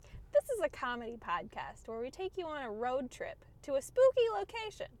comedy podcast where we take you on a road trip to a spooky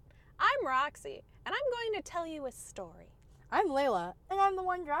location. I'm Roxy, and I'm going to tell you a story. I'm Layla, and I'm the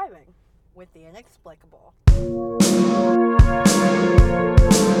one driving with the inexplicable.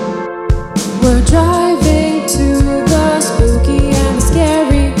 We're driving to the spooky and the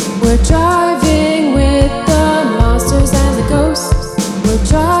scary. We're driving with the monsters and the ghosts. We're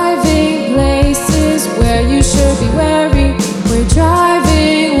driving places where you should be wary. We're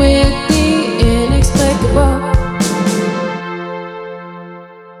driving with the inexplicable.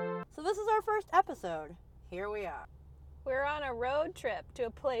 So this is our first episode. Here we are. We're on a road trip to a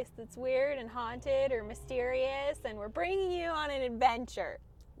place that's weird and haunted or mysterious, and we're bringing you on an adventure.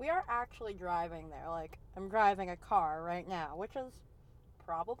 We are actually driving there. I'm driving a car right now, which is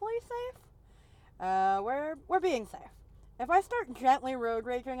probably safe. We're being safe. If I start gently road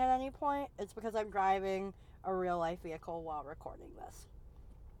raging at any point, it's because I'm driving a real life vehicle while recording this.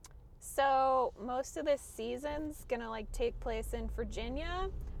 So most of this season's gonna take place in Virginia,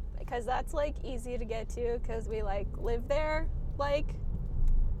 because that's easy to get to because we live there. What?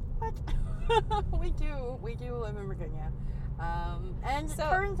 we do live in Virginia. And it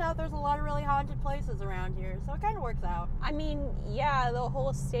turns out there's a lot of really haunted places around here, so it kind of works out. I mean, yeah, the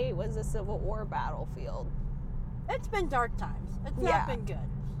whole state was a Civil War battlefield. It's been dark times. It's not been good.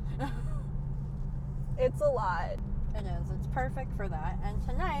 It's a lot. It is. It's perfect for that. And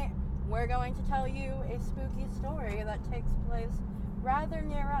tonight, we're going to tell you a spooky story that takes place rather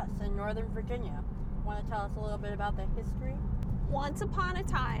near us in Northern Virginia. Want to tell us a little bit about the history? Once upon a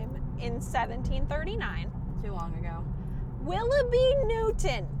time, in 1739, Too long ago. Willoughby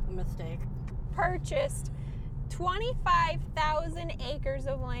Newton Mistake. purchased 25,000 acres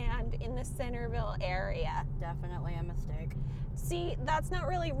of land in the Centerville area. Definitely a mistake. See, that's not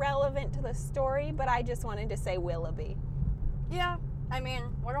really relevant to the story, but I just wanted to say Willoughby. Yeah, I mean,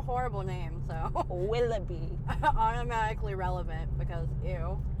 what a horrible name, so. Willoughby. Automatically relevant because,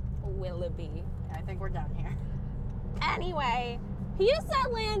 ew. Willoughby. I think we're done here. Anyway, he used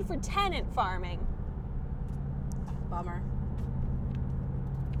that land for tenant farming. Bummer.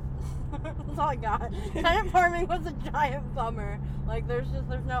 That's all I got. Tenant farming was a giant bummer. There's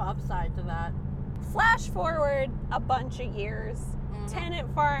no upside to that. Flash forward a bunch of years. Mm-hmm.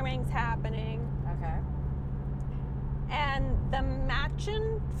 Tenant farming's happening. Okay. And the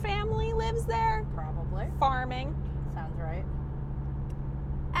Machen family lives there. Probably. Farming. Sounds right.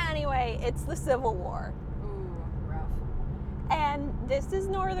 Anyway, it's the Civil War. Ooh, rough. And this is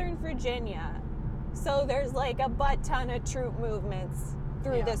Northern Virginia. So there's a butt ton of troop movements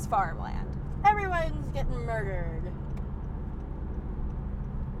through this farmland. Everyone's getting murdered.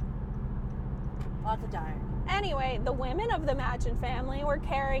 Lots of dying. Anyway, the women of the Machen family were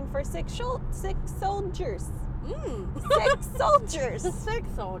caring for six soldiers. 6 soldiers.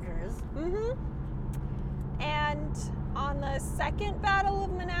 6 soldiers. Mm-hmm. And on the Second Battle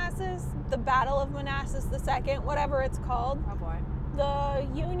of Manassas, the Battle of Manassas II, whatever it's called, Oh boy. the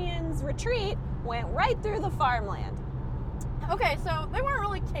Union's retreat went right through the farmland. Okay, so they weren't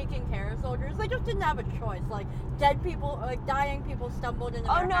really taking care of soldiers. They just didn't have a choice. Dead people, dying people stumbled into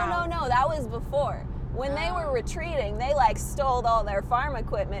their house. No, that was before. When they were retreating, they stole all their farm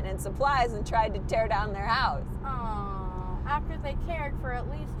equipment and supplies and tried to tear down their house. Oh, after they cared for at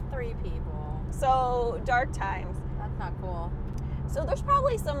least 3 people. So, dark times. That's not cool. So there's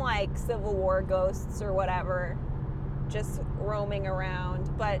probably some Civil War ghosts or whatever just roaming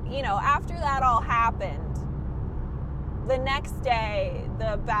around. But, after that all happened, the next day,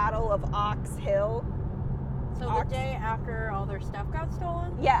 the Battle of Ox Hill. So the day after all their stuff got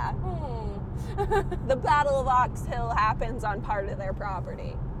stolen? Yeah. Hmm. The Battle of Ox Hill happens on part of their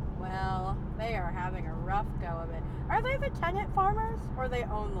property. Well, they are having a rough go of it. Are they the tenant farmers, or they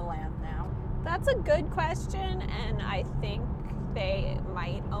own the land now? That's a good question, and I think they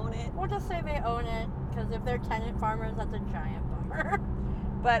might own it. We'll just say they own it, because if they're tenant farmers, that's a giant bummer.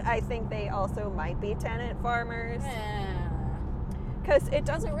 But I think they also might be tenant farmers. Yeah. Because it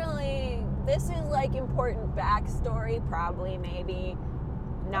doesn't really... This is important backstory, probably, maybe.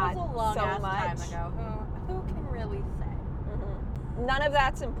 Not That was a long so ass much. time ago. Who can really say? Mm-hmm. None of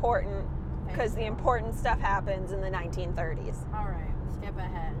that's important, because the important stuff happens in the 1930s. All right, skip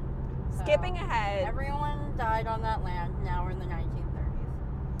ahead. So, Skipping ahead. Everyone died on that land. Now we're in the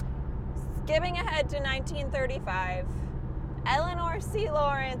 1930s. Skipping ahead to 1935, Eleanor C.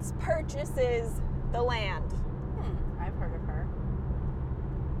 Lawrence purchases the land. I've heard of her.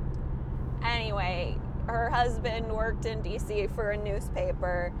 Anyway, her husband worked in D.C. for a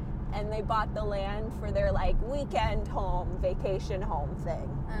newspaper, and they bought the land for their weekend home, vacation home thing.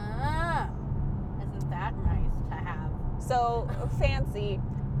 Ah, isn't that nice to have? So fancy.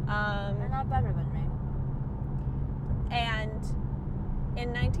 They're not better than me. And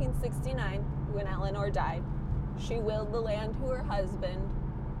in 1969, when Eleanor died, she willed the land to her husband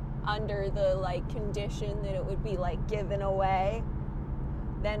under the like condition that it would be like given away.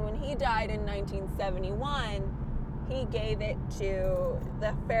 Then when he died in 1971, he gave it to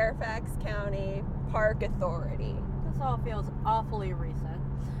the Fairfax County Park Authority. This all feels awfully recent.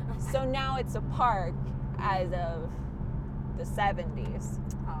 So now it's a park as of the 70s.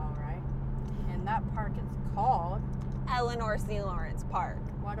 All right. And that park is called... Eleanor C. Lawrence Park.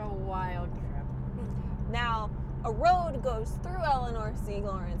 What a wild trip. Now, a road goes through Eleanor C.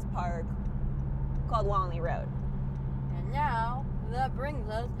 Lawrence Park called Walney Road. And now, that brings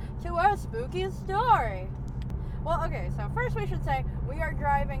us to our spooky story. Well, okay, so first we should say we are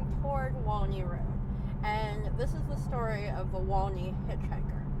driving toward Walney Road. And this is the story of the Walney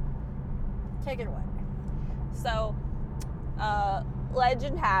hitchhiker. Take it away. So,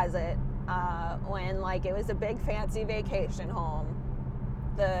 legend has it, when like it was a big fancy vacation home,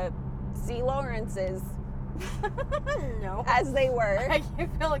 the C. Lawrences, No. as they were, I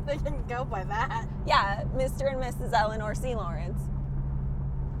feel like they didn't go by that. yeah, Mr. and Mrs. Eleanor C. Lawrence.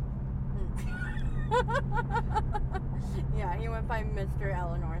 Yeah, he went by Mr.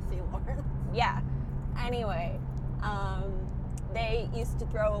 Eleanor C. Lawrence. Yeah. Anyway, they used to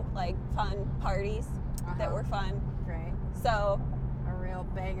throw like fun parties that were fun. Great. So, A real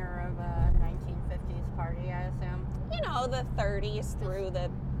banger of a 1950s party, I assume. you know, the 30s through the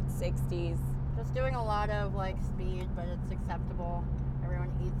 60s. Just doing a lot of like speed, but it's acceptable.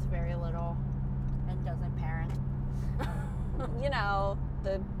 Everyone eats very little and doesn't parent. You know,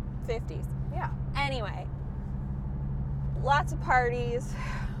 the 50s. Yeah. Anyway, lots of parties,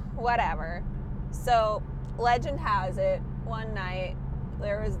 whatever. So, legend has it, one night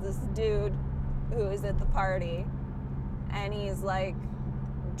there was this dude who was at the party, and he's like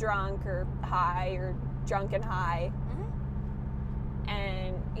drunk or high or drunk and high,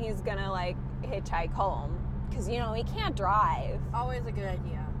 and he's gonna like hitchhike home because, you know, he can't drive. Always a good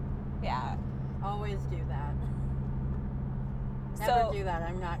idea. Yeah. Always do that. Never So, do that.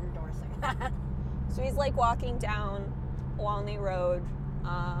 I'm not endorsing that. so he's like walking down Walney Road,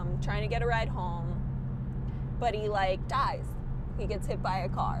 trying to get a ride home, but he like dies. He gets hit by a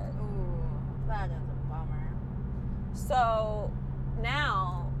car. Ooh, that is a bummer. So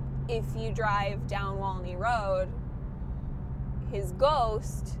now, if you drive down Walney Road, his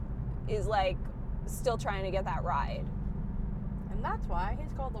ghost is like still trying to get that ride. And that's why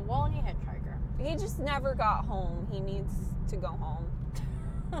he's called the Walney Hitchhiker. He just never got home. He needs to go home.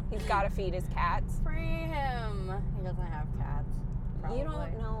 He's got to feed his cats. Free him. He doesn't have cats. Probably. You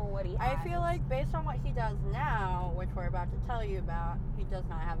don't know what he has. I feel like based on what he does now, which we're about to tell you about, he does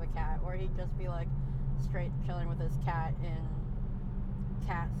not have a cat, or he'd just be like straight chilling with his cat in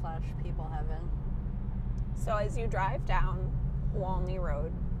cat/people heaven. So as you drive down Walney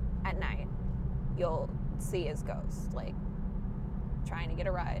Road at night, you'll see his ghost, like trying to get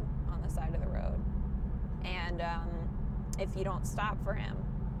a ride on the side of the road. And if you don't stop for him,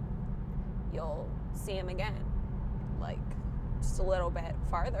 you'll see him again, like just a little bit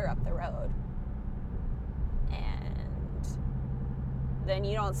farther up the road. And then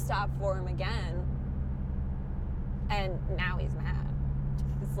you don't stop for him again, and now he's mad.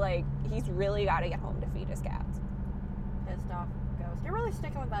 It's like he's really got to get home to feed his cats. Pissed off ghost. You're really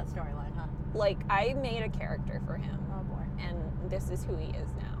sticking with that storyline, huh? Like, I made a character for him, Oh boy. and this is who he is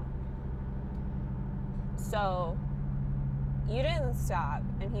now. So, you didn't stop,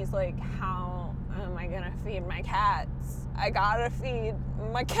 and he's like, how am I gonna feed my cats? I gotta feed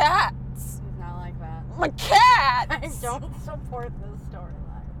my cats! He's not like that. My cats! I don't support this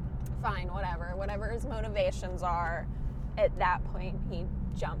storyline. Fine, whatever. Whatever his motivations are, at that point, he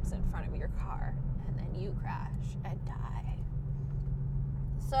jumps in front of your car, and then you crash and die.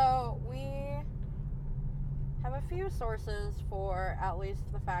 So we have a few sources for at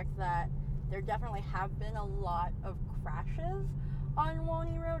least the fact that there definitely have been a lot of crashes on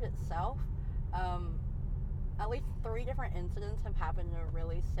Walney Road itself. At least 3 different incidents have happened in a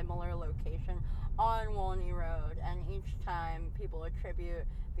really similar location on Walney Road, and each time people attribute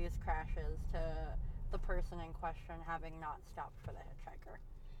these crashes to the person in question having not stopped for the hitchhiker.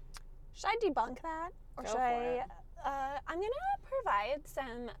 Should I debunk that? Or Go should for I? it. I'm going to provide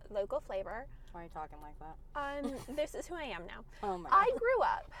some local flavor. Why are you talking like that? This is who I am now. Oh my I god. grew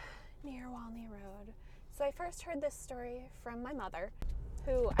up near Walney Road. So I first heard this story from my mother,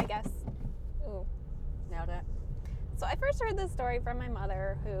 who I guess... Ooh. Nailed it. So I first heard this story from my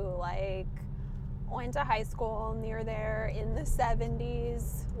mother, who, like, went to high school near there in the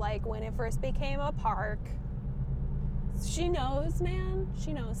 70s, like, when it first became a park. She knows, man.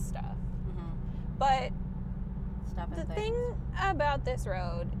 She knows stuff. Mm-hmm. But Stuff and the things. thing about this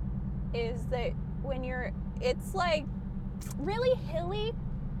road is that when it's like really hilly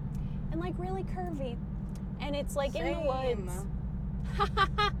and like really curvy. And it's like in the Same. woods.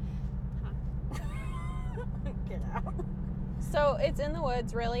 Get out. So it's in the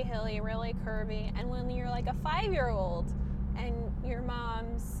woods, really hilly, really curvy. And when you're like a 5-year-old and your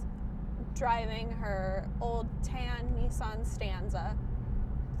mom's driving her old tan Nissan Stanza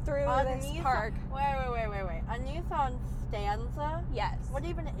through this park. Wait. A Nissan Stanza? Yes. What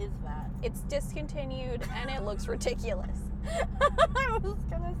even is that? It's discontinued and it looks ridiculous. I was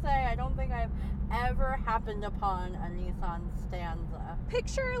gonna say, I don't think I've ever happened upon a Nissan Stanza.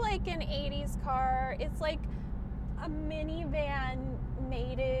 Picture like an 80s car. It's like a minivan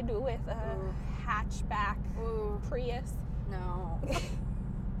mated with a Ooh. hatchback Ooh, Prius. no.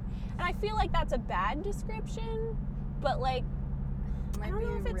 And I feel like that's a bad description, but like, I don't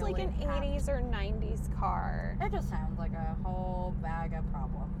know if it's like an 80s or 90s car. It just sounds like a whole bag of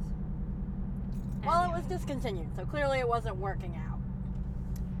problems. Well, it was discontinued, so clearly it wasn't working out.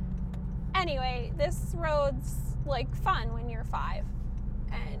 Anyway, this road's like fun when you're 5.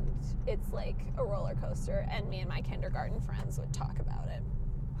 And it's like a roller coaster, and me and my kindergarten friends would talk about it.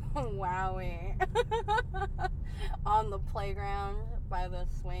 Wowie. On the playground by the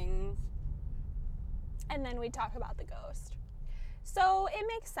swings. And then we'd talk about the ghost. So it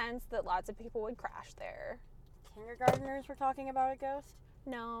makes sense that lots of people would crash there. Kindergartners were talking about a ghost?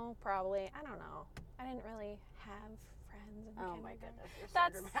 No, probably. I don't know. I didn't really have friends in Oh my kindergarten. goodness, you're so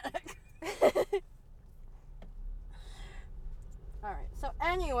That's- dramatic. Alright, so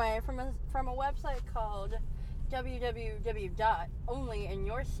anyway, from a website called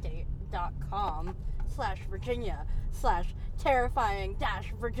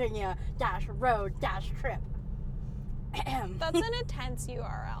www.onlyinyourState.com/Virginia/terrifying-Virginia-road-trip. That's an intense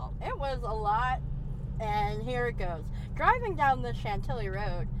URL. It was a lot, and here it goes. Driving down the Chantilly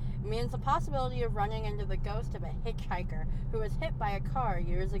Road means the possibility of running into the ghost of a hitchhiker who was hit by a car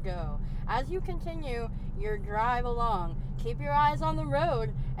years ago. As you continue your drive along, keep your eyes on the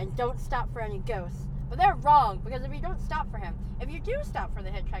road and don't stop for any ghosts. But they're wrong, because if you don't stop for him, if you do stop for the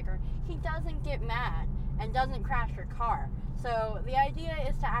hitchhiker, he doesn't get mad and doesn't crash your car. So the idea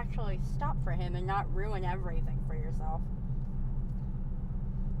is to actually stop for him and not ruin everything for yourself.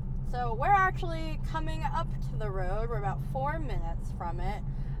 So we're actually coming up to the road. We're about 4 minutes from it.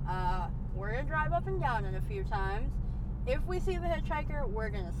 We're going to drive up and down it a few times. If we see the hitchhiker, we're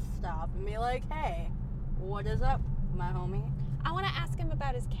going to stop and be like, hey, what is up, my homie? I want to ask him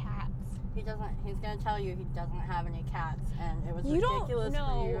about his cats. He's going to tell you he doesn't have any cats, and it was You don't ridiculous know.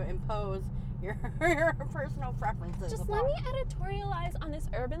 for you to impose your personal preferences Just upon. let me editorialize on this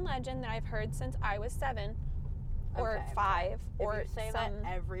urban legend that I've heard since I was 7 or Okay, 5 or If you say some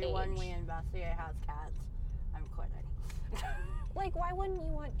that everyone age. we investigate has cats, I'm quitting. Like, why wouldn't you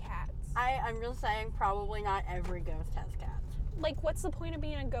want cats? I'm just saying probably not every ghost has cats. Like, what's the point of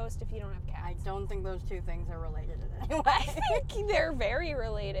being a ghost if you don't have cats? I don't think those two things are related in any way. I think they're very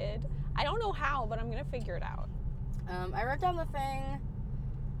related. I don't know how, but I'm going to figure it out. I wrote down the thing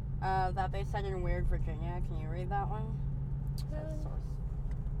that they said in Weird Virginia. Can you read that one? Says source.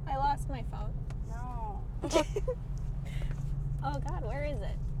 I lost my phone. No. Oh, God, where is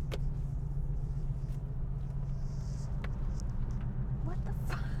it? What the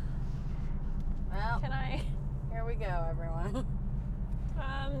fuck? Well, Can I? here we go, everyone.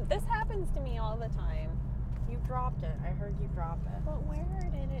 This happens to me all the time. You dropped it. I heard you drop it. But where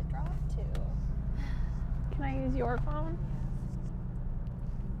did it drop to? Can I use your phone?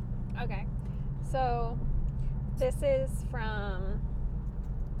 Okay. So, this is from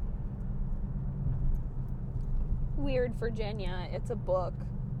Weird Virginia. It's a book.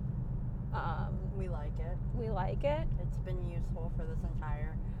 We like it. We like it. It's been useful for this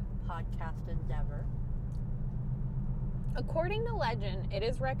entire podcast endeavor. According to legend, it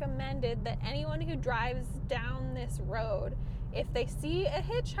is recommended that anyone who drives down this road, if they see a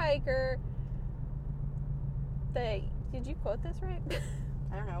hitchhiker, did you quote this right?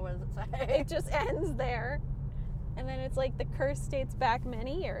 I don't know, what does it say? It just ends there. And then it's like the curse dates back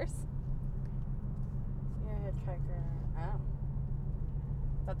many years. See a hitchhiker. Oh.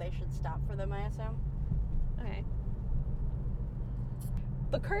 That they should stop for them, I assume? Okay.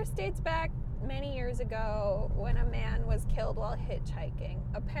 The curse dates back many years ago when a man was killed while hitchhiking.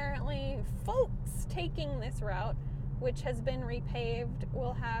 Apparently, folks taking this route, which has been repaved,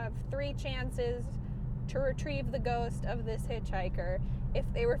 will have 3 chances to retrieve the ghost of this hitchhiker. If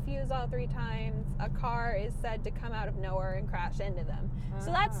they refuse all 3 times, a car is said to come out of nowhere and crash into them.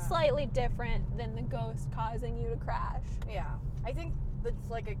 So that's slightly different than the ghost causing you to crash. Yeah. I think it's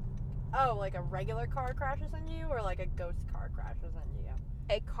like a regular car crashes into you, or like a ghost car crashes into you.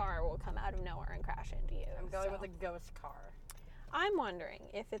 A car will come out of nowhere and crash into you. I'm going with a ghost car. I'm wondering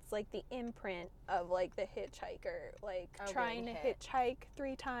if it's like the imprint of like the hitchhiker, like trying to hit. hitchhike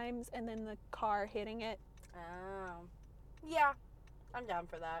 3 times and then the car hitting it. Oh. Yeah. I'm down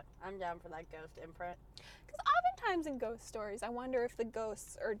for that. I'm down for that ghost imprint. Because oftentimes in ghost stories, I wonder if the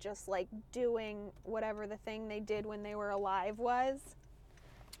ghosts are just like doing whatever the thing they did when they were alive was,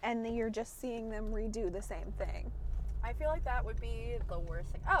 and then you're just seeing them redo the same thing. I feel like that would be the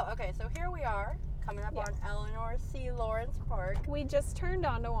worst thing. Oh, okay, so here we are, coming up on Eleanor C. Lawrence Park. We just turned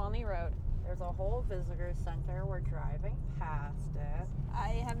onto Walney Road. There's a whole visitor center. We're driving past it.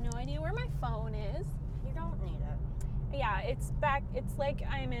 I have no idea where my phone is. You don't need it. Yeah, it's like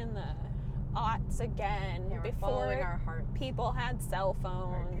I'm in the aughts again, Yeah, we're following before our heart, people had cell our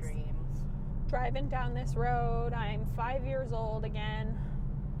phones. dreams. Driving down this road, I'm 5 years old again.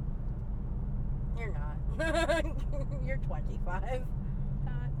 You're not. You're 25.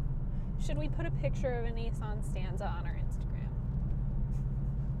 Should we put a picture of a Nissan Stanza on our Instagram?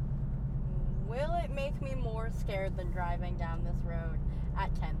 Will it make me more scared than driving down this road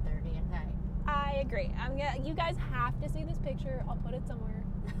at 10:30 at night? I agree. You guys have to see this picture. I'll put it somewhere.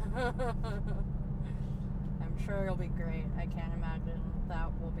 I'm sure it'll be great. I can't imagine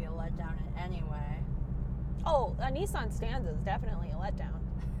that will be a letdown in any way. Oh, a Nissan Stanza is definitely a letdown.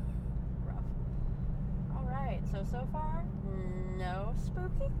 Rough. All right. So far, no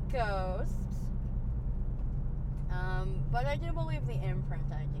spooky ghosts. But I do believe the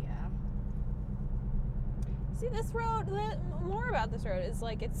imprint idea. See, this road, more about this road is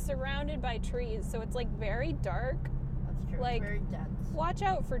like it's surrounded by trees, so it's like very dark. That's true. Like, it's very dense. Watch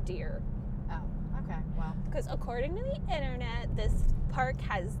out for deer. Oh, okay. Well. Because according to the internet, this park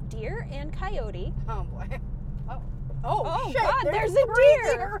has deer and coyote. Oh boy. Oh shit! God, there's a 3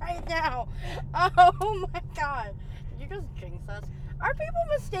 deer right now. Oh my god! Did you just jinx us? Are people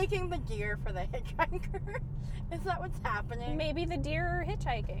mistaking the deer for the hitchhiker? Is that what's happening? Maybe the deer are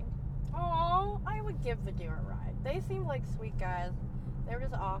hitchhiking. Oh, I would give the deer a ride. They seemed like sweet guys. They were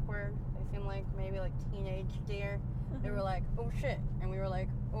just awkward. They seemed like maybe like teenage deer. They were like, oh shit, and we were like,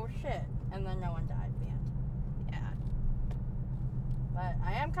 oh shit, and then no one died at the end. Yeah. But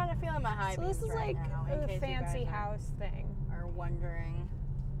I am kind of feeling my high So beams this is right like now. In a case fancy you guys house thing. are wondering.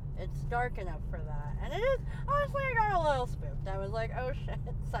 It's dark enough for that. And it is, honestly, I got a little spooked. I was like, oh shit,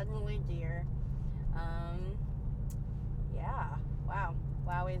 suddenly deer. Yeah. Wow.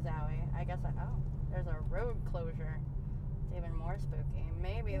 Wowie zowie. I guess there's a road closure. It's even more spooky.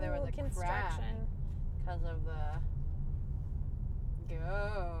 Maybe there was a crash construction. because of the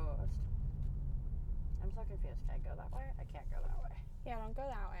ghost. I'm so confused. Can I go that way? I can't go that way. Yeah, don't go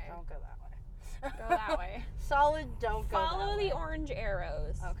that way. Don't go that way. Go that way. Solid don't go that way. Follow the orange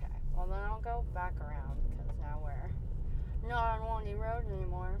arrows. Okay. Well, then I'll go back around because now we're not on Walney Road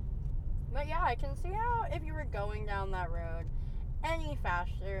anymore. But yeah, I can see how if you were going down that road any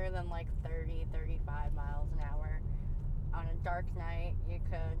faster than like 30, 35 miles an hour on a dark night, you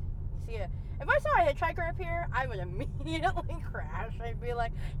see it. If I saw a hitchhiker up here, I would immediately crash. I'd be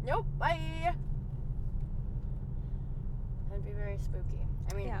like, nope, bye. That'd be very spooky.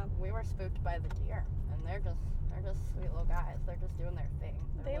 I mean, we were spooked by the deer, and they're just sweet little guys. They're just doing their thing.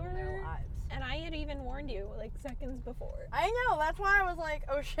 They're living their lives. And I had even warned you like seconds before. I know. That's why I was like,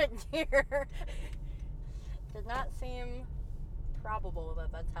 oh shit, deer. Did not seem probable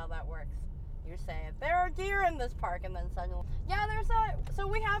that that's how that works. You say, there are deer in this park, and then suddenly, yeah, there's that. So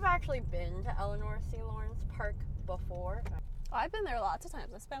we have actually been to Eleanor C. Lawrence Park before. Oh, I've been there lots of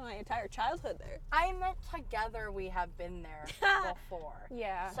times. I spent my entire childhood there. I meant together we have been there before.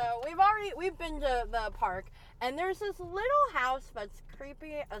 Yeah. So we've been to the park, and there's this little house that's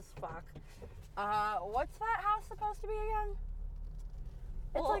creepy as fuck. What's that house supposed to be again?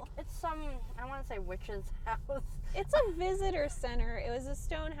 It's some, I want to say witch's house. It's a visitor center. It was a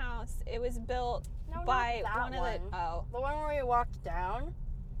stone house. It was built by one of the the one where we walked down,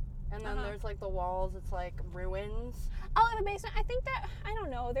 and then there's like the walls. It's like ruins. Oh, in the basement. I think that, I don't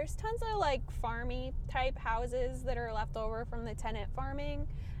know. There's tons of like farmy type houses that are left over from the tenant farming,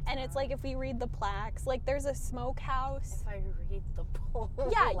 and it's like if we read the plaques, like there's a smokehouse. If I read the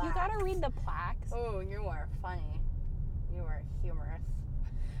plaques. Yeah, you gotta read the plaques. Oh, you are funny. You are humorous.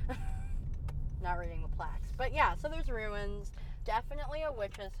 Not reading the plaques. But yeah, so there's ruins. Definitely a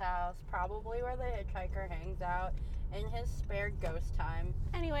witch's house. Probably where the hitchhiker hangs out in his spare ghost time.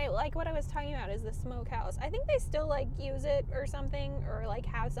 Anyway, like what I was talking about is the smokehouse. I think they still like use it or something, or like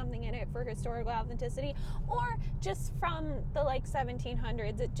have something in it for historical authenticity, or just from the like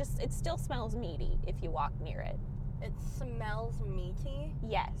 1700s. It still smells meaty if you walk near it. It smells meaty.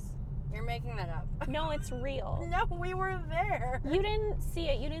 Yes. You're making that up. No, it's real. No, we were there. You didn't see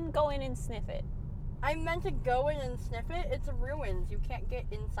it. You didn't go in and sniff it. I meant to go in and sniff it. It's ruins. You can't get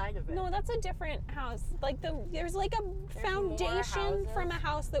inside of it. No, that's a different house. Like there's like a There's foundation more from a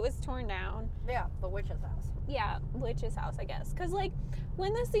house that was torn down. Yeah, the witch's house. Yeah, witch's house, I guess. Because like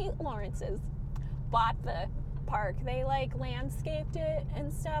when the St. Lawrences bought the park, they like landscaped it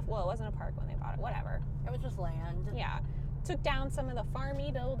and stuff. Well, it wasn't a park when they bought it. Whatever. It was just land. Yeah, took down some of the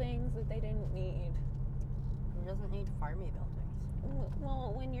farmy buildings that they didn't need. It doesn't need farmy buildings.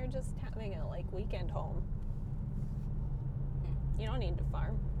 Well, when you're just having a like weekend home, you don't need to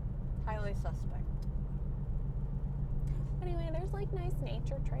farm. Highly suspect. Anyway, there's like nice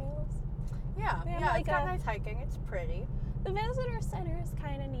nature trails. Yeah, They have, yeah, like, it's got a- nice hiking. It's pretty. The visitor center is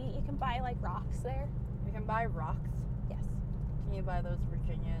kind of neat. You can buy like rocks there. You can buy rocks. Yes, Can you buy those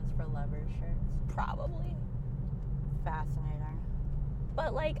Virginias for lovers shirts? probably. Fascinating.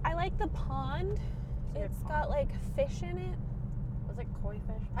 But like, I like the pond. It's a good It's pond. got like fish in it. Was it koi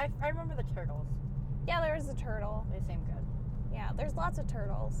fish? I remember the turtles. Yeah, there's a turtle. They seem good. Yeah, there's lots of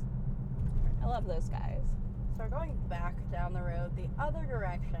turtles. I love those guys. So we're going back down the road the other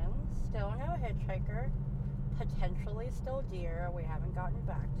direction. Still no hitchhiker. Potentially still deer. We haven't gotten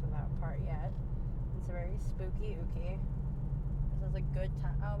back to that part yet. It's very spooky ooky. This is a good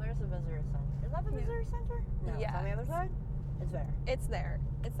time. Oh, there's a visitor center. Is that the Yeah. visitor center? No, it's on the other Yes. side? It's there. It's there.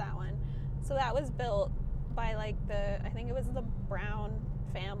 It's that one. So that was built by like I think it was the Brown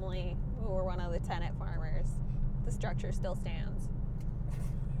family who were one of the tenant farmers. The structure still stands.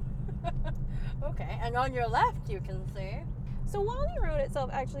 Okay, and on your left you can see. So Walney Road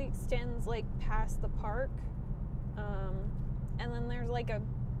itself actually extends like past the park. And then there's like a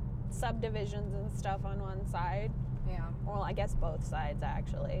subdivisions and stuff on one side. Yeah. Well, I guess both sides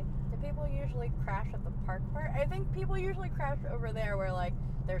actually. Do people usually crash at the park part? I think people usually crash over there where like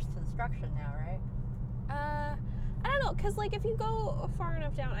there's construction now, right? I don't know, cause like if you go far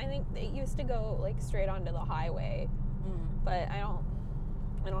enough down, I think it used to go like straight onto the highway, but I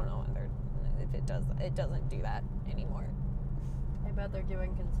don't know if it does. It doesn't do that anymore. I bet they're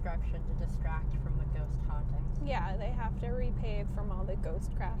doing construction to distract from the ghost hauntings. Yeah, they have to repave from all the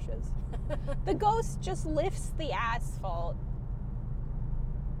ghost crashes. The ghost just lifts the asphalt.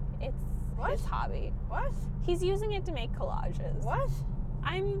 It's What? his hobby. What? He's using it to make collages. What?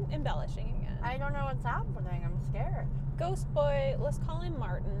 I'm embellishing again. I don't know what's happening. I'm scared. Ghost boy, let's call him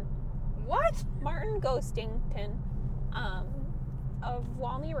Martin. What? Martin Ghostington, of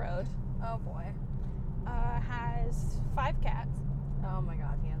Walney Road, Oh boy. has 5 cats. Oh my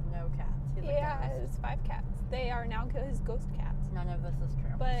god, he has no cats. He's He a ghost. has 5 cats. They are now his ghost cats, None of this is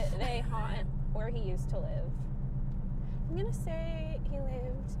true. but they haunt where he used to live. I'm gonna say he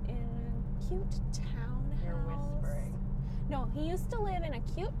lived in a cute townhouse. You're whispering. No, he used to live in a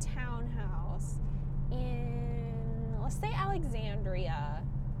cute townhouse in, let's say, Alexandria.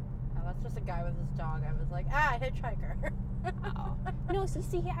 Oh, that's just a guy with his dog. I was like, hitchhiker. Oh. No, so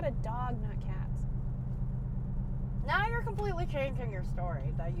see, he had a dog, not cats. Now you're completely changing your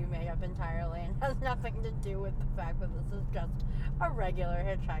story that you made up entirely and has nothing to do with the fact that this is just a regular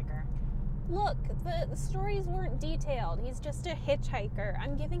hitchhiker. Look, the stories weren't detailed. He's just a hitchhiker.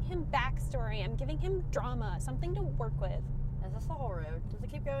 I'm giving him backstory. I'm giving him drama, something to work with. Is this the whole road? Does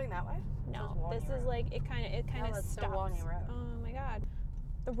it keep going that way? No, Walney this is Road. like it kind of that's still stops. Walney Road. Oh my god,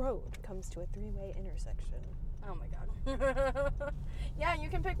 the road comes to a 3-way intersection. Oh my god. Yeah, you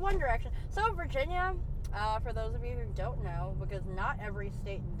can pick one direction. So Virginia, for those of you who don't know, because not every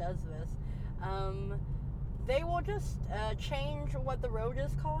state does this, they will just change what the road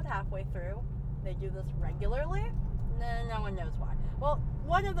is called halfway through. They do this regularly. No one knows why. Well,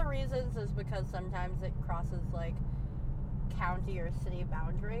 one of the reasons is because sometimes it crosses like county or city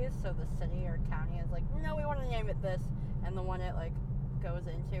boundaries. So the city or county is like, no, we want to name it this, and the one it like goes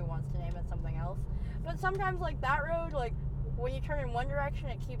into wants to name it something else. But sometimes like that road, like when you turn in one direction,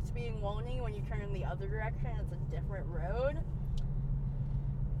 it keeps being Walney. When you turn in the other direction, it's a different road.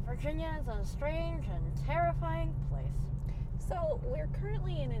 Virginia is a strange and terrifying place. So we're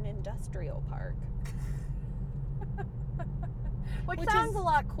currently in an industrial park. Which Which sounds is- a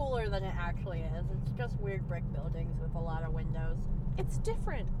lot cooler than it actually is. It's just weird brick buildings with a lot of windows. It's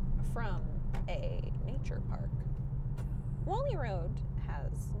different from a nature park. Walney Road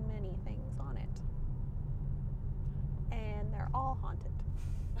has many things on it, and they're all haunted.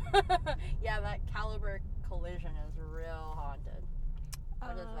 Yeah, that Caliber Collision is real haunted.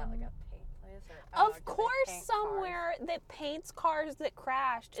 What is that, like a paint place? Or, Of course, somewhere that paints cars that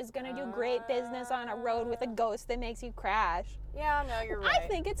crashed is going to do great business on a road with a ghost that makes you crash. Yeah, no, you're right. I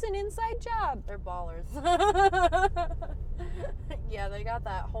think it's an inside job. They're ballers. Yeah, they got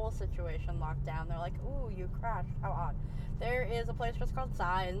that whole situation locked down. They're like, ooh, you crashed. How odd. There is a place just called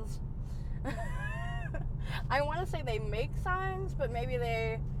Signs. I want to say they make signs, but maybe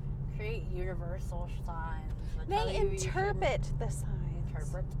they create universal signs. They interpret the signs.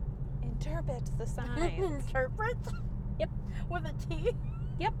 Interpret the signs. Interpret? Yep. With a T?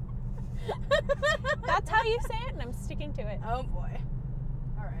 Yep. That's how you say it, and I'm sticking to it. Oh boy.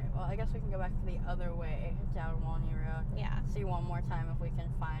 Alright, well, I guess we can go back to the other way down Walney Road. Yeah. See one more time if we can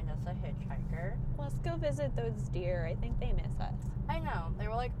find us a hitchhiker. Let's go visit those deer. I think they miss us. I know. They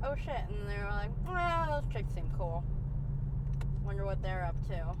were like, oh shit. And they were like, well, those chicks seem cool. Wonder what they're up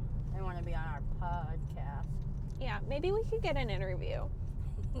to. They want to be on our podcast. Yeah, maybe we could get an interview.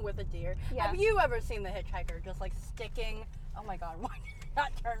 With a deer. Yeah. Have you ever seen the hitchhiker just like sticking, oh my god, why did I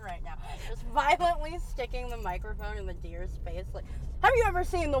not turn right now? Just violently sticking the microphone in the deer's face? Like, have you ever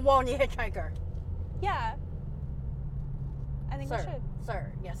seen the Walney hitchhiker? Yeah. I think we Sir, should.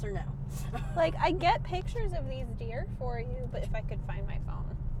 sir, yes or no? Like, I get pictures of these deer for you, but if I could find my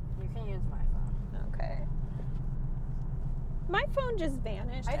phone. You can use my phone. Okay. My phone just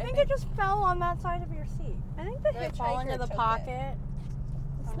vanished. I think it just fell on that side of your seat. I think the Did it hitchhiker fall into the took pocket? It.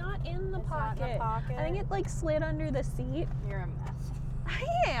 It's not in the It's pocket. not in the pocket? I think it like slid under the seat. You're a mess.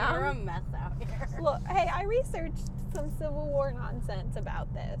 I You're a am. mess out here. Look, hey, I researched some Civil War nonsense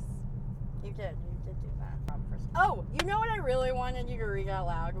about this. You did do that. Oh, you know what I really wanted you to read out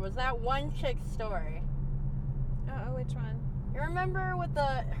loud was that one chick's story. Oh, which one? You remember with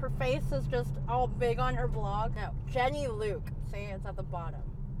her face is just all big on her blog? No, Jenny Luke. See, it's at the bottom.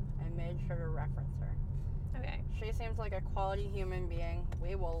 I made sure to reference her. Okay. She seems like a quality human being.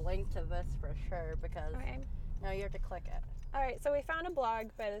 We will link to this for sure because Okay. no, you have to click it. All right, so we found a blog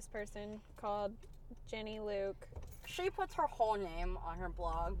by this person called Jenny Luke. She puts her whole name on her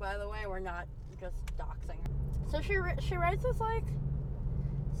blog, by the way. We're not just doxing her. So she writes this like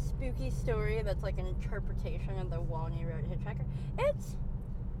spooky story that's like an interpretation of the Walney Road hitchhiker.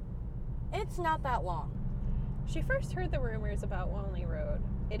 It's not that long. She first heard the rumors about Walney Road.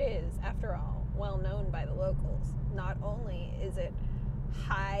 It is, after all, well known by the locals. Not only is it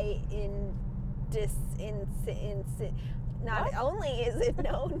high in not only is it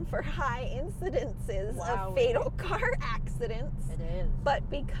known for high incidences of fatal car accidents, It is. but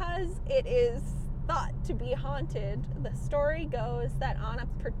because it is thought to be haunted, the story goes that on a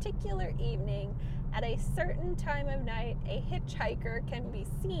particular evening, at a certain time of night, a hitchhiker can be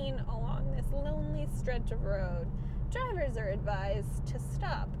seen along this lonely stretch of road. Drivers are advised to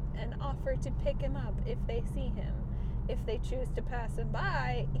stop and offer to pick him up if they see him. If they choose to pass him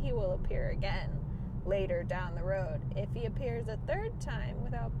by, he will appear again later down the road. If he appears a third time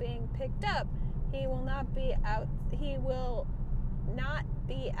without being picked up, he will not be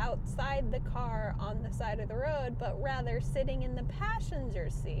outside the car on the side of the road, but rather sitting in the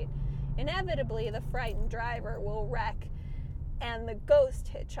passenger seat. Inevitably, the frightened driver will wreck, and the ghost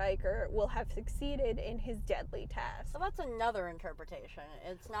hitchhiker will have succeeded in his deadly task. So that's another interpretation.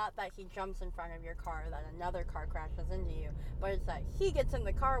 It's not that he jumps in front of your car, that another car crashes into you, but it's that he gets in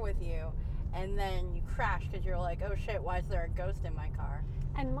the car with you, and then you crash because you're like, oh shit, why is there a ghost in my car?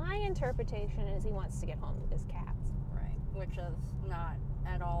 And my interpretation is he wants to get home with his cats. Right, which is not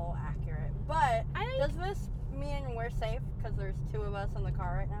at all accurate. But does this mean we're safe because there's two of us in the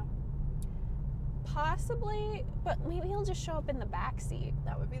car right now? Possibly, but maybe he'll just show up in the back seat.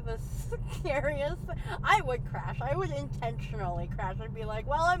 That would be the scariest. I would crash. I would intentionally crash. I'd be like,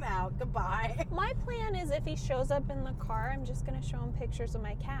 well, I'm out. Goodbye. My plan is if he shows up in the car, I'm just going to show him pictures of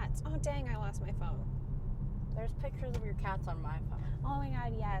my cats. Oh, dang, I lost my phone. There's pictures of your cats on my phone. Oh my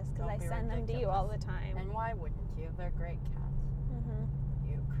god, yes, because I Don't be send them to you all the time. And why wouldn't you? They're great cats. Mm-hmm.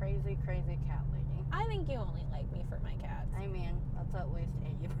 You crazy, crazy cat lady. I think you only like me for my cats. I mean, that's at least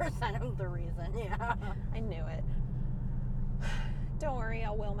 80% of the reason, yeah. I knew it. Don't worry,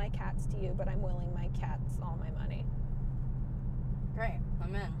 I'll will my cats to you, but I'm willing my cats all my money. Great,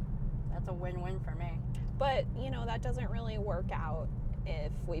 I'm in. That's a win-win for me. But, that doesn't really work out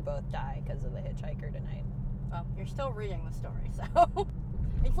if we both die because of the hitchhiker tonight. Well, you're still reading the story, so.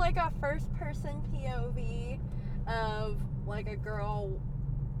 It's like a first-person POV of, like, a girl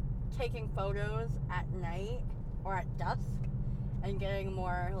taking photos at night or at dusk and getting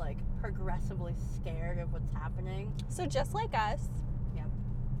more, like, progressively scared of what's happening. So just like us.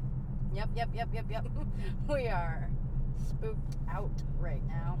 Yep. We are spooked out right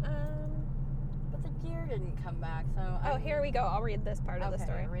now. But the deer didn't come back, so... Oh, here we go. I'll read this part of the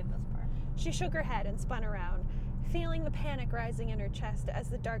story. read this part. She shook her head and spun around, feeling the panic rising in her chest as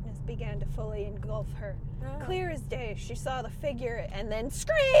the darkness began to fully engulf her. Oh. Clear as day, she saw the figure and then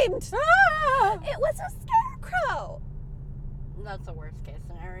screamed! Ah! It was a scarecrow! That's the worst case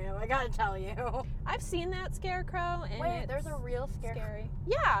scenario, I gotta tell you. I've seen that scarecrow, and Wait, it's there's a real scarecrow. scary.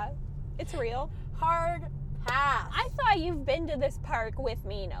 Yeah, it's real. Hard pass. I thought you've been to this park with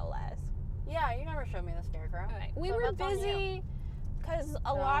me, no less. Yeah, you never showed me the scarecrow. Alright, we So were that's on you. busy because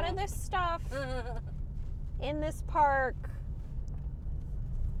a lot of this stuff in this park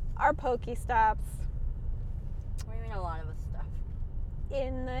are Pokestops We mean a lot of this stuff.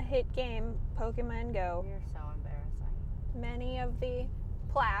 in the hit game Pokemon Go. You're so embarrassing. Many of the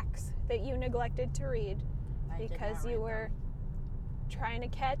plaques that you neglected to read I did because not you read were them. trying to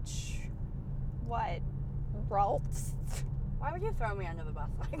catch what? Ralts? Why would you throw me under the bus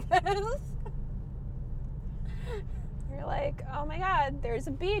like this? You're like, oh my god, there's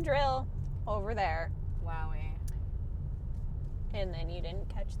a bee drill over there. Wowie. And then you didn't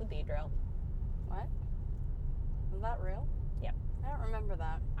catch the bee drill. What? Was that real? Yep. I don't remember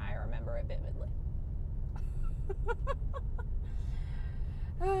that. I remember it vividly.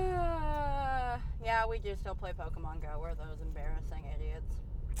 Yeah, we do still play Pokemon Go. We're those embarrassing idiots.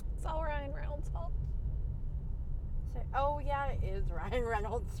 It's all Ryan Reynolds' fault. Oh, yeah, it is Ryan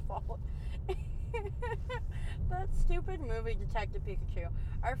Reynolds' fault. That stupid movie, Detective Pikachu.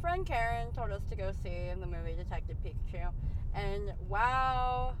 Our friend Karen told us to go see the movie Detective Pikachu. And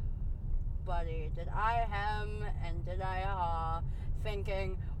wow, buddy, did I hem and did I haw,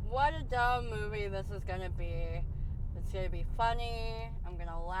 thinking, what a dumb movie this is going to be. It's going to be funny. I'm going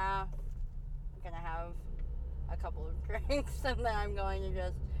to laugh. I'm going to have a couple of drinks, and then I'm going to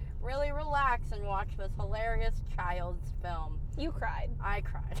just really relax and watch this hilarious child's film. You cried. I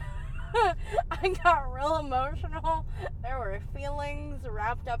cried. I got real emotional. There were feelings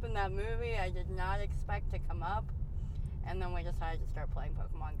wrapped up in that movie I did not expect to come up. And then we decided to start playing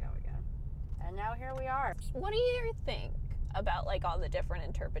Pokemon Go again. And now here we are. What do you think about like all the different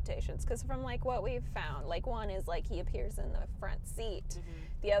interpretations? Because from like what we've found, like one is like he appears in the front seat.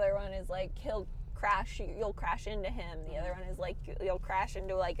 The other one is like you'll crash into him. The other one is like you'll crash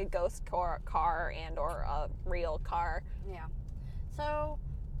into like a ghost car and or a real car. Yeah. So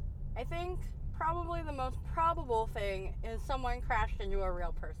I think probably the most probable thing is someone crashed into a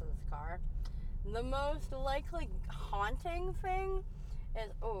real person's car. The most likely haunting thing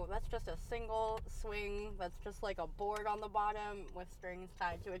is, oh, that's just a single swing. That's just like a board on the bottom with strings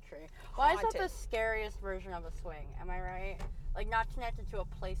tied to a tree. Why is that Haunted. the scariest version of a swing? Am I right? Like, not connected to a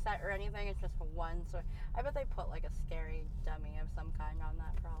playset or anything. It's just one swing. I bet they put like a scary dummy of some kind on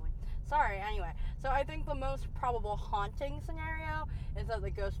that probably. Sorry, anyway. So I think the most probable haunting scenario is that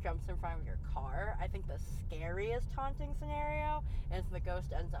the ghost jumps in front of your car. I think the scariest haunting scenario is the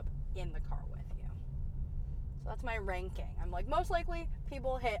ghost ends up in the car with you. So that's my ranking. I'm like, most likely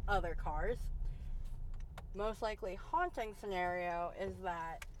people hit other cars. Most likely haunting scenario is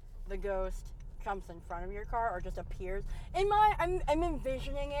that the ghost jumps in front of your car or just appears. I'm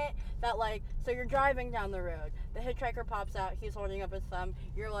envisioning it that like, so you're driving down the road, the hitchhiker pops out, he's holding up his thumb,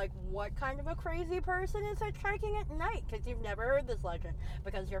 you're like, what kind of a crazy person is hitchhiking at night? Because you've never heard this legend,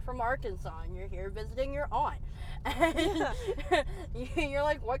 because you're from Arkansas and you're here visiting your aunt. And you're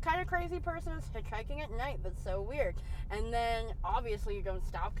like, what kind of crazy person is hitchhiking at night? That's so weird. And then obviously you don't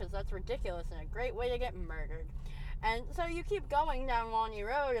stop because that's ridiculous and a great way to get murdered. And so you keep going down Lonnie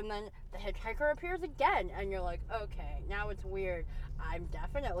Road, and then the hitchhiker appears again, and you're like, okay, now it's weird. I'm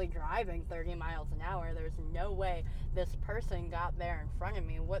definitely driving 30 miles an hour. There's no way this person got there in front of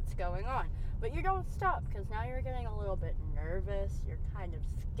me. What's going on? But you don't stop, because now you're getting a little bit nervous. You're kind of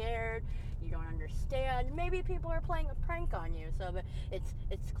scared. You don't understand. Maybe people are playing a prank on you, so that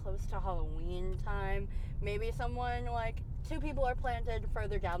it's close to Halloween time. Maybe someone, like, 2 people are planted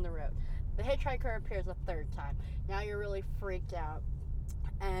further down the road. The hitchhiker appears a 3rd time. Now you're really freaked out.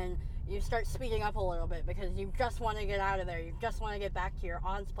 And you start speeding up a little bit because you just want to get out of there. You just want to get back to your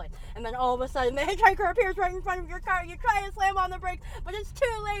aunt's place. And then all of a sudden, the hitchhiker appears right in front of your car. You try to slam on the brakes, but it's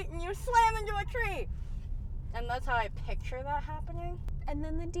too late, and you slam into a tree. And that's how I picture that happening. And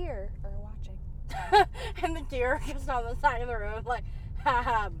then the deer are watching. And the deer are just on the side of the road like,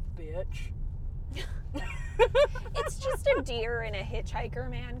 haha, bitch. It's just a deer in a hitchhiker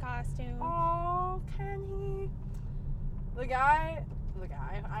man costume. Oh, Kenny. The guy,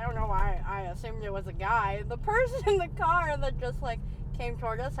 I don't know why I assumed it was a guy. The person in the car that just like came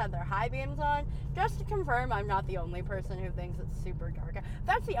toward us had their high beams on. Just to confirm, I'm not the only person who thinks it's super dark.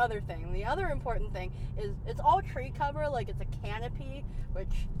 That's the other thing. The other important thing is it's all tree cover, like it's a canopy,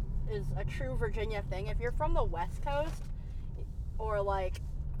 which is a true Virginia thing. If you're from the West Coast or like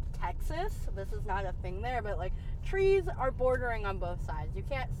Texas, this is not a thing there, but like trees are bordering on both sides. You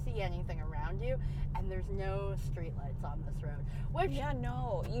can't see anything around you, and there's no streetlights on this road. Which, Yeah,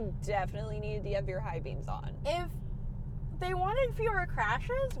 no, you definitely need to have your high beams on. if they wanted fewer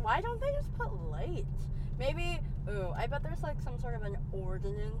crashes, why don't they just put lights? Maybe, I bet there's like some sort of an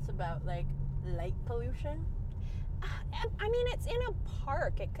ordinance about like light pollution. I mean, it's in a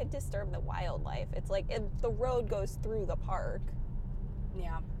park. It could disturb the wildlife. It's like the road goes through the park.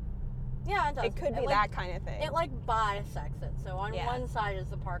 Yeah. Yeah, it does. It could be like, that kind of thing. It like bisects it. So on Yeah. one side is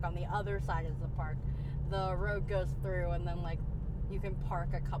the park, on the other side is the park. The road goes through, and then like you can park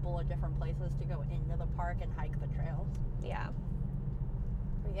a couple of different places to go into the park and hike the trails. Yeah.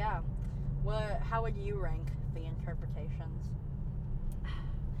 But yeah, how would you rank the interpretations?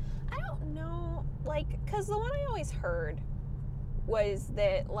 I don't know. Like, because the one I always heard was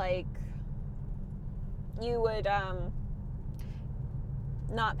that, like, you would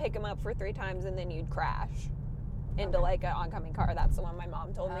not pick him up for 3 times and then you'd crash into, Okay. like, an oncoming car. That's the one my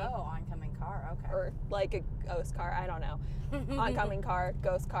mom told me. Oh, oncoming car. Okay. Or, like, a ghost car. I don't know. Oncoming car,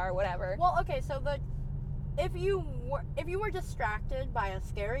 ghost car, whatever. Well, okay, so if you were distracted by a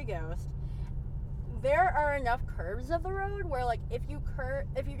scary ghost, there are enough curves of the road where like if you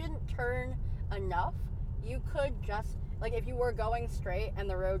didn't turn enough, you could just like if you were going straight and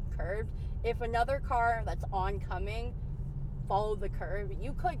the road curved, if another car that's oncoming followed the curve,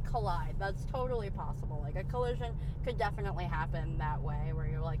 you could collide. That's totally possible. Like a collision could definitely happen that way where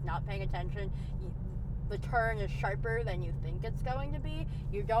you're like not paying attention. The turn is sharper than you think it's going to be.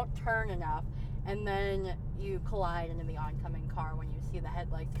 You don't turn enough, and then you collide into the oncoming car when you see the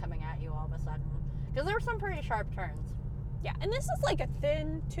headlights coming at you all of a sudden. Because there were some pretty sharp turns. Yeah, and this is like a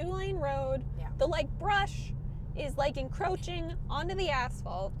thin 2-lane road. Yeah. The, like, brush is, like, encroaching onto the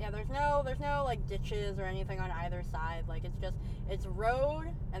asphalt. Yeah, there's no like ditches or anything on either side. Like it's road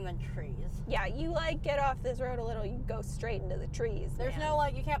and then trees. Yeah, you, like, get off this road a little, you go straight into the trees. There's man. no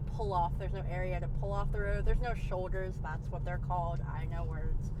like you can't pull off. There's no area to pull off the road. There's no shoulders. That's what they're called. I know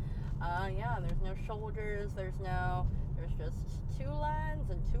words. Yeah, there's no shoulders. There's just 2 lines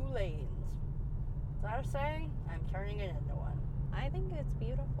and 2 lanes. Is that a saying? I'm turning it into one. I think it's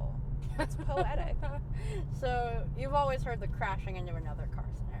beautiful. It's poetic. So you've always heard the crashing into another car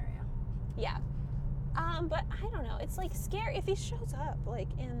scenario. Yeah. But I don't know. It's like scary. If he shows up like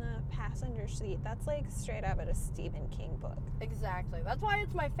in the passenger seat, that's like straight out of a Stephen King book. Exactly. That's why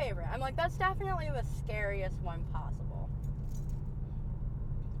it's my favorite. I'm like, that's definitely the scariest one possible.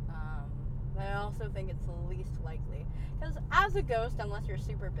 But I also think it's the least likely. Because as a ghost, unless you're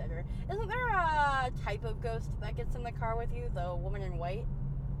super bitter, isn't there a type of ghost that gets in the car with you? The woman in white?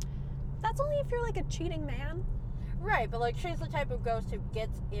 That's only if you're like a cheating man. Right, but like she's the type of ghost who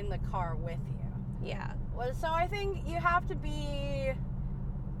gets in the car with you. Yeah. Well, so I think you have to be,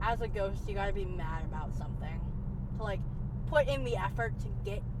 as a ghost, you gotta be mad about something. To like put in the effort to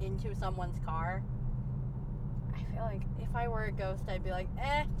get into someone's car. I feel like if I were a ghost, I'd be like,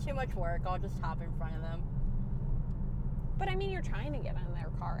 too much work. I'll just hop in front of them. But I mean, you're trying to get in their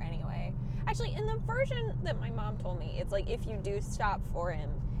car anyway. Actually, in the version that my mom told me, it's like if you do stop for him,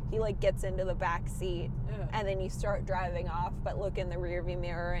 he like gets into the back seat Ugh. and then you start driving off, but look in the rearview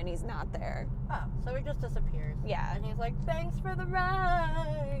mirror and he's not there. Oh, so he just disappears. Yeah. And he's like, thanks for the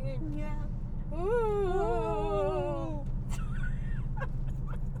ride. Yeah. Ooh.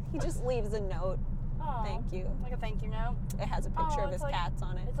 He just leaves a note. Aw, Thank you. like a thank you note. It has a picture Oh, of his it's like- cats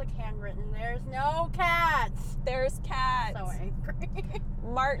on it. It's like handwritten. There's no cats. There's cats. So angry.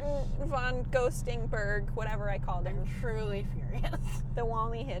 Martin von Ghostingberg, whatever I called him. I'm truly furious. The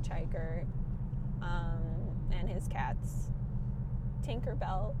Walney Hitchhiker. And his cats.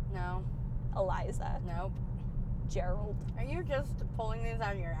 Tinkerbell, No, Eliza, nope. Gerald, Are you just pulling these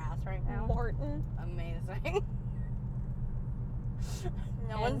out of your ass right now? Morton, Amazing.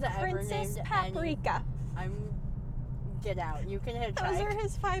 No and one's ever Princess named Paprika. Get out. You can hitchhike. Those are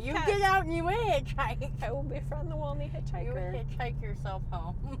his 5 You cats. get out and you hitchhike. I will befriend the Walney You Hitchhiker. hitchhike yourself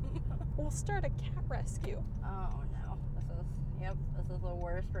home. We'll start a cat rescue. Oh no. This is the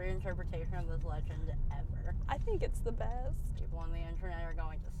worst reinterpretation of this legend ever. I think it's the best. People on the internet are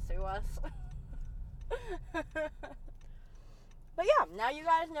going to sue us. But yeah, now you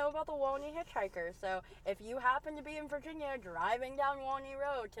guys know about the Walney Hitchhiker. So if you happen to be in Virginia driving down Walney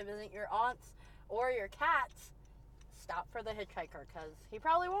Road to visit your aunts or your cats, stop for the hitchhiker, because he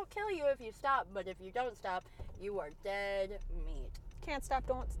probably won't kill you if you stop, but if you don't stop, you are dead meat. Can't stop,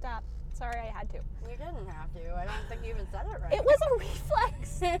 don't stop. Sorry, I had to. You didn't have to. I don't think you even said it right. It was a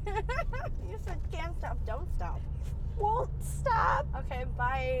reflex. You said can't stop, don't stop. won't stop. Okay,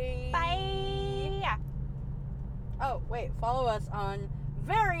 bye. Bye. Oh, wait, follow us on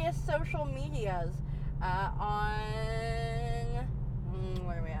various social medias.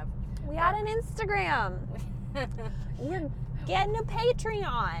 What do we have? We got an Instagram. We're getting a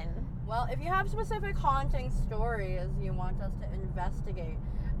Patreon. Well, if you have specific haunting stories you want us to investigate,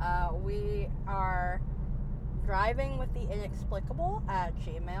 we are driving with the inexplicable at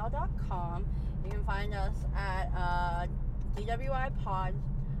gmail.com. You can find us at DWI Pod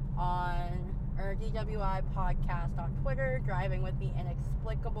or DWI Podcast on Twitter, Driving with the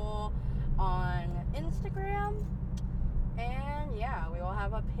Inexplicable on Instagram. And yeah, we will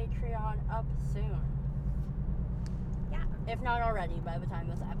have a Patreon up soon. Yeah. If not already, by the time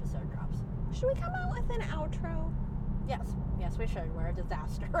this episode drops. Should we come out with an outro? Yes, we should. We're a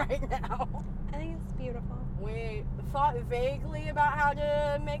disaster right now. I think it's beautiful. We thought vaguely about how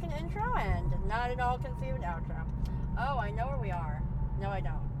to make an intro and did not at all conceive an outro. Oh, I know where we are. No, I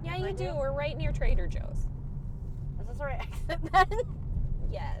don't. Yeah, Yes, I you do. We're right near Trader Joe's. Is this the right exit then?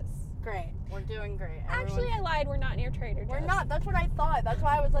 Yes. Great. We're doing great. Actually, I lied. We're not near Trader Joe's. We're not. That's what I thought. That's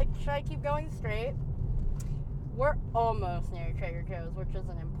why I was like, should I keep going straight? We're almost near Trader Joe's, which is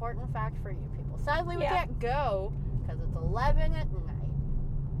an important fact for you people. Sadly, we can't go because it's 11 at night.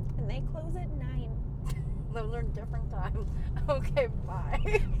 And they close at 9. Those are different times. Okay,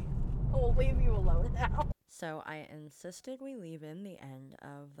 bye. We'll leave you alone now. So I insisted we leave in the end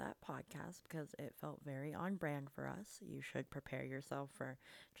of that podcast because it felt very on brand for us. You should prepare yourself for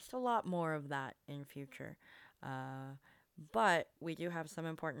just a lot more of that in future. But we do have some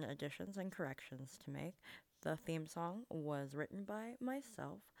important additions and corrections to make. The theme song was written by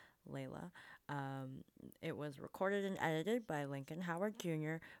myself, Layla. It was recorded and edited by Lincoln Howard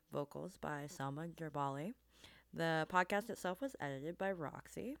Jr., vocals by Selma Gerbali. The podcast itself was edited by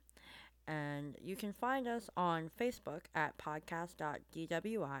Roxy. And you can find us on Facebook at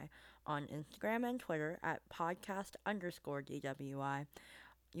podcast.dwi, on Instagram and Twitter at podcast_DWI.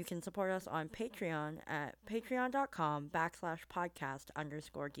 You can support us on Patreon at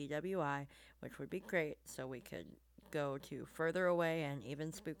patreon.com/podcast_DWI, which would be great so we could go to further away and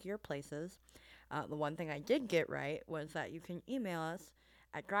even spookier places. The one thing I did get right was that you can email us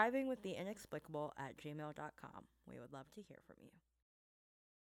at drivingwiththeinexplicable@gmail.com. We would love to hear from you.